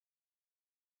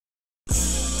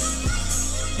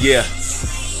Yeah,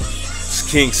 it's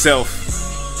King Self.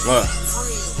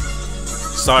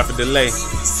 Sorry for delay.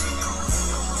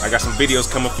 I got some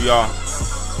videos coming for y'all.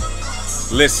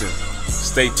 Listen,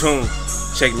 stay tuned,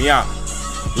 check me out.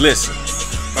 Listen,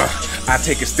 I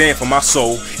take a stand for my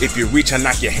soul. If you reach, I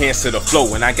knock your hands to the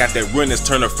floor. And I got that run that's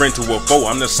turn a friend to a foe.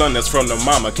 I'm the son that's from the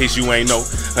mama, in case you ain't know.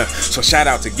 So shout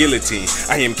out to Guillotine.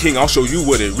 I am king, I'll show you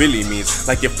what it really means.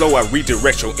 Like your flow, I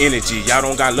redirect your energy. Y'all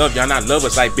don't got love, y'all not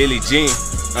lovers like Billie Jean.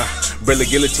 Brother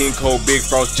Guillotine, cold, big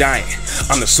frost giant.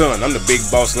 I'm the son, I'm the big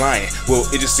boss lion. Well,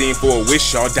 it just seemed for a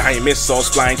wish, y'all dying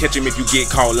missiles flying. Catch him if you get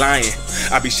caught lying.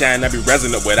 I be shining, I be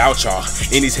resonant without y'all.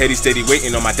 In these heady steady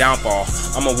waiting on my downfall.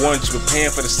 I'm a one preparing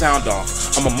for the sound off.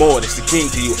 I'm a more, that's the king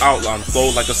to you outlaw.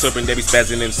 Flow like a serpent that be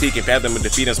spazzing and seeking. Fathom with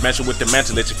defeat and smash it with the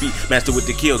mantle at your feet. Master with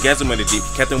the kill, gasm with the deep.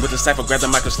 Captain with the cipher, grab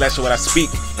the mic and slash it when I speak.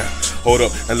 Hold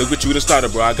up, and look at you the starter,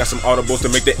 bro. I got some audibles to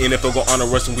make the NFL go honor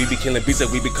us. And we be killing beats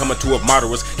that we be coming to of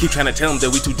moderators. Keep trying to tell them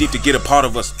that we too deep to get a part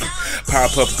of us.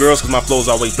 Powerpuff girls, cause my flows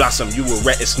always blossom. You a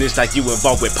rat and snitch like you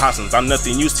involved with possums. I'm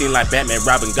nothing you seen like Batman,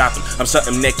 Robin, Gotham. I'm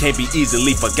something that can't be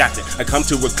easily forgotten. I come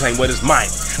to reclaim what is mine.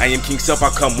 I am King Self,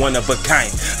 I come one of a kind.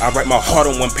 I write my heart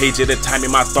on one page at a time,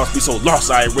 and my thoughts be so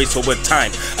lost I erase over time.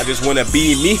 I just wanna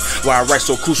be me while I write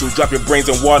so crucial. Drop your brains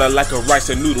in water like a rice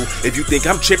and noodle. If you think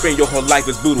I'm tripping, your whole life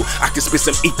is brutal. I can spit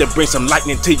some ether, bring some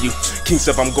lightning to you. King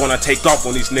Self, I'm gonna take off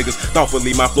on these niggas.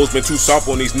 Thoughtfully, my flow's been too soft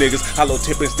on these niggas. Hollow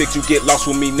tipping sticks, you get lost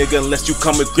with me, nigga. Unless you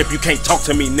come with grip, you can't talk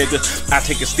to me, nigga. I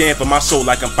take a stand for my soul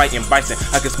like I'm fighting bison.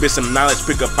 I can spit some knowledge,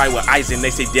 pick a fight with ice, and they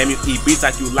say, damn, you eat beats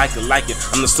like you like it.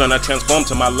 I'm the son, I transform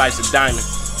to my life's a diamond.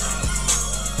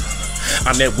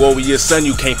 I'm that warrior son,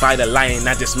 you can't fight a lion.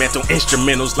 I dismantle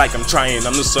instrumentals like I'm trying.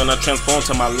 I'm the son, I transform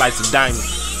to my life's a diamond.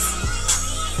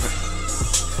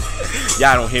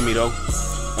 Y'all don't hear me though.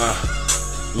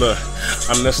 Look,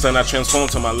 I'm the son, I transform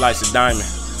to my life's a diamond.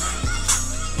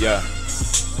 Yeah.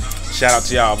 Shout out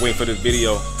to y'all, waiting for this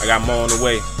video. I got more on the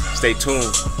way. Stay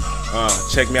tuned.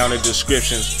 Check me out in the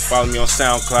description. Follow me on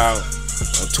SoundCloud,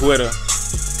 on Twitter.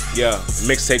 Yeah,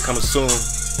 mixtape coming soon.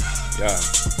 Yeah,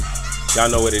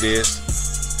 y'all know what it is.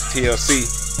 TLC.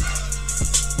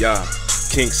 Yeah,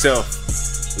 King Self.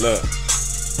 Look,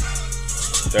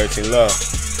 13 Love.